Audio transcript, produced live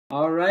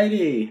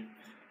Alrighty,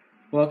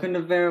 welcome to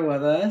Bear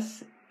with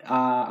us.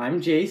 I'm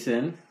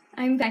Jason.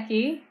 I'm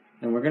Becky.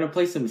 And we're gonna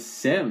play some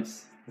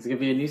Sims. It's gonna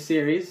be a new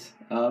series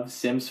of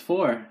Sims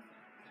 4.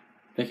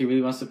 Becky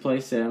really wants to play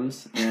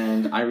Sims,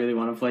 and I really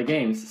want to play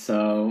games,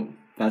 so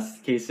that's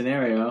the case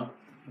scenario.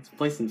 Let's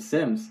play some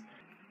Sims.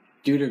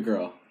 Dude or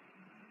girl?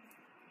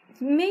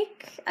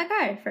 Make a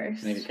guy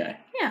first. Make a guy.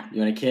 Yeah.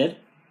 You want a kid?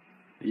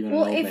 You want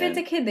well, an old if man? it's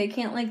a kid, they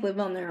can't, live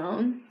on their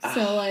own.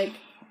 So,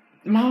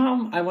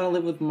 Mom! I want to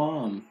live with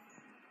Mom.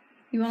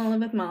 You want to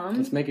live with Mom?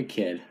 Let's make a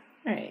kid.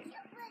 Alright.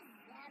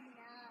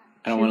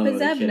 I don't want to live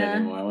with a kid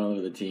anymore. I want to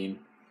live with a teen.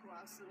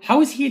 How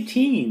is he a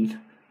teen?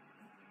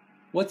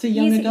 What's a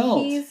young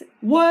adult?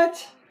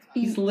 What?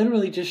 He's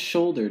literally just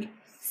shouldered.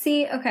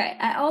 See, okay.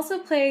 I also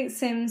play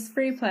Sims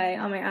Free Play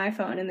on my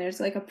iPhone, and there's,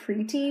 a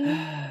preteen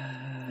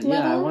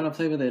Yeah, I want to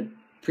play with a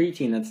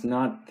preteen that's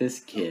not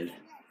this kid.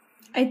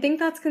 I think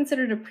that's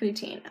considered a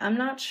preteen. I'm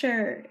not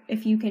sure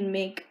if you can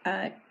make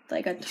a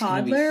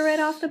toddler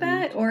right off the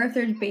bat, or if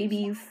there's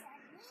babies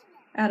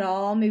at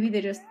all. Maybe they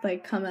just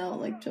come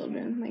out like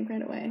children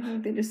right away.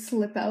 They just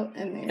slip out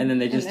and then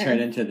they just turn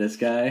into this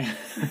guy.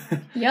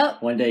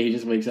 Yep. One day he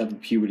just wakes up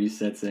and puberty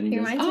sets in. He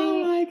goes,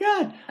 "Oh my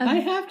god, I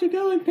have to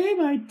go and pay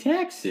my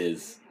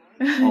taxes.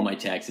 All my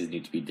taxes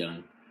need to be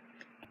done."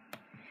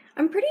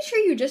 I'm pretty sure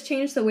you just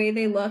changed the way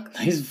they look.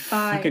 His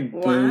fucking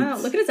boots. Wow,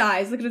 look at his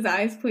eyes. Look at his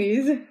eyes,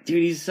 please.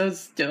 Dude, he's so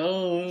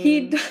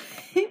stoned.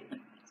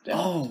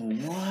 Oh,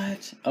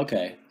 what?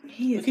 Okay.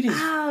 He's look at his,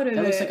 out of it.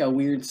 That looks like a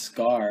weird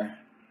scar.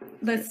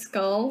 The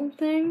skull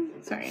thing?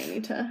 Sorry, I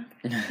need to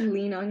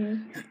lean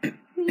on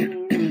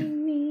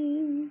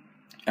you.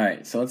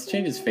 Alright, so let's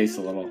change his face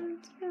a little.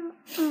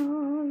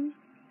 Ooh.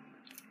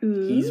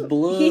 He's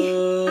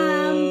blue.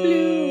 I'm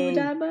blue,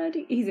 da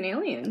buddy. He's an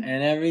alien.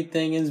 And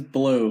everything is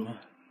blue.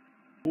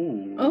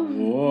 Ooh. Oh.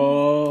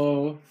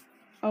 Whoa.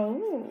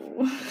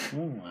 Oh.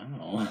 Oh,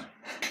 wow.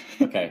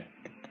 Okay.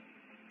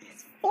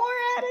 His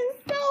forehead is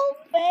so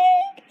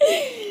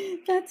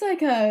big. That's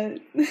like a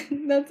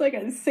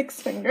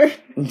 6-finger.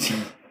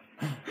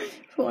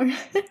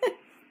 Forehead.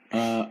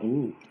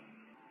 Ooh.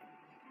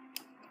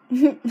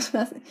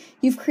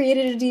 You've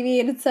created a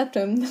deviated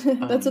septum.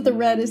 That's what the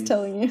red is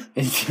telling you.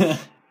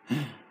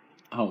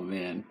 Oh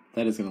man,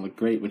 that is gonna look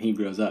great when he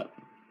grows up.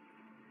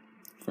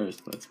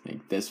 First, let's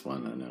make this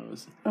one a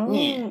nose. Oh,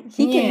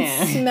 he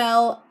can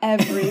smell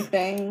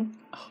everything.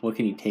 What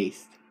can he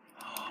taste?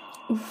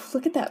 Oof,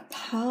 look at that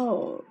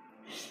pout.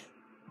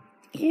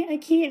 Yeah, I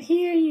can't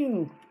hear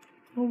you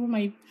over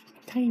my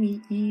tiny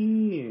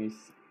ears.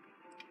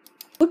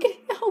 Look at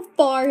how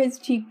far his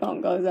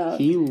cheekbone goes out.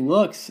 He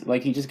looks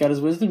like he just got his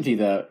wisdom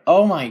teeth out.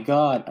 Oh my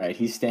god. Alright,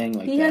 he's staying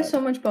like that. He has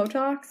so much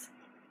Botox.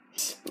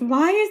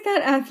 Why is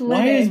that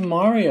athletic? Why is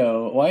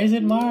Mario? Why is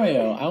it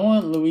Mario? I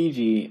want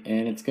Luigi,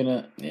 and it's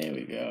gonna... There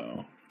we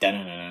go.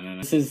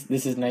 This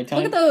is nighttime.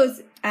 Look at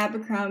those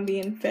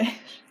Abercrombie and Fish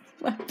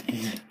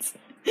sweatpants.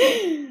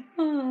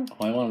 Oh,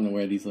 I want him to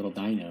wear these little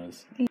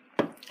dinos.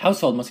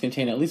 Household must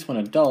contain at least one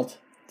adult.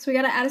 So we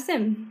gotta add a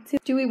sim.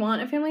 Do we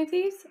want a family of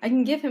thieves? I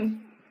can give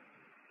him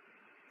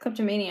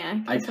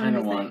kleptomaniac. I kind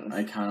of want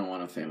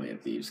a family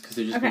of thieves because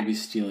they're just gonna be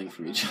stealing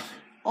from each other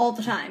all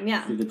the time.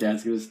 Yeah. The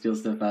dad's gonna steal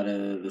stuff out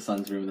of the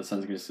son's room. The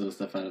son's gonna steal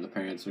stuff out of the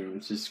parents' room.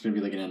 It's just gonna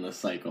be like an endless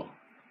cycle.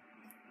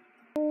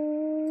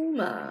 Oh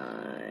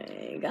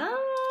my god!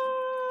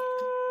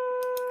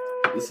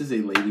 This is a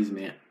ladies'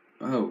 man.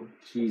 Oh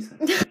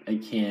Jesus! I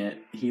can't.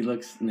 He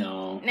looks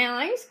no. Now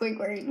I'm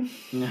Squidward.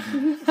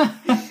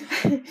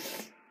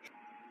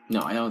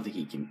 No, I don't think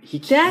he can. He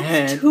can't.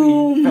 That's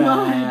too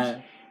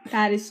much.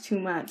 That is too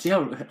much. See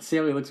how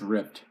he looks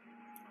ripped.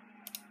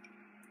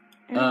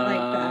 I don't like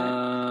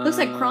that. Looks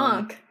like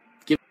Kronk.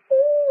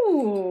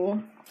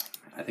 Ooh.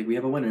 I think we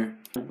have a winner.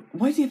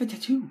 Why does he have a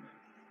tattoo?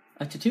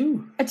 A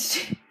tattoo? A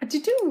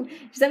tattoo.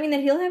 Does that mean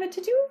that he'll have a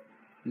tattoo?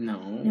 No.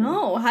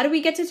 No. How do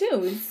we get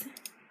tattoos?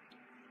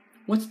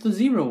 What's the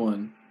 0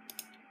 one?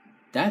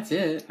 That's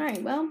it.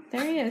 Alright, well,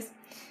 there he is.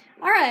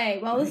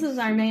 Alright, well, this is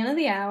our man of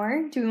the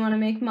hour. Do we want to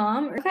make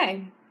Mom?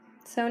 Okay.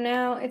 So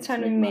now it's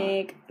time to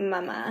make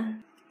Mama.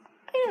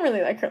 I didn't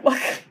really like her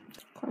look.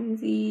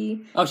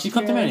 Clumsy. Oh, she's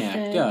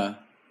kleptomaniac. Yeah.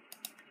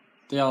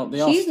 They all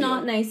She's steal.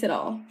 not nice at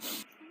all.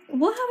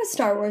 We'll have a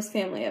Star Wars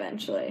family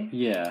eventually.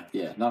 Yeah,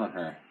 not on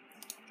her.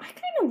 I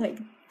kind of like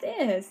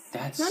this.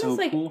 That's not so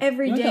as, cool.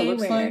 everyday you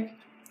know wear.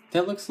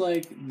 That looks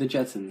like the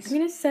Jetsons. I'm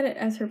gonna set it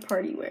as her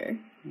party wear.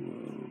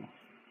 Whoa.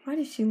 Why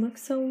does she look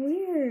so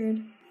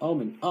weird? Oh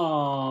man.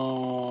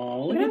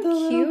 Oh, look at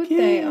how cute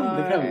they are.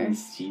 Look how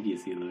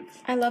mischievous he looks.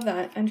 I love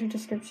that. Enter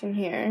description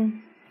here.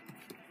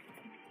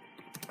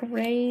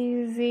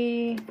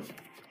 Crazy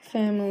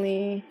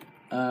family.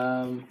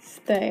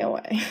 Stay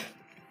away.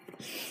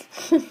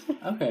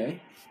 Okay.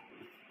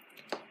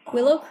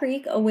 Willow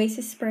Creek,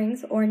 Oasis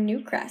Springs, or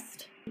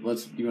Newcrest. You want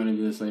to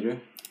do this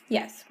later?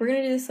 Yes, we're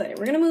gonna do this later.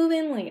 We're gonna move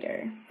in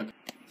later. Okay.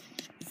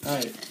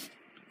 Alright.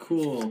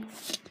 Cool.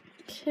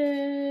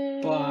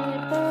 Okay.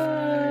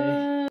 Bye.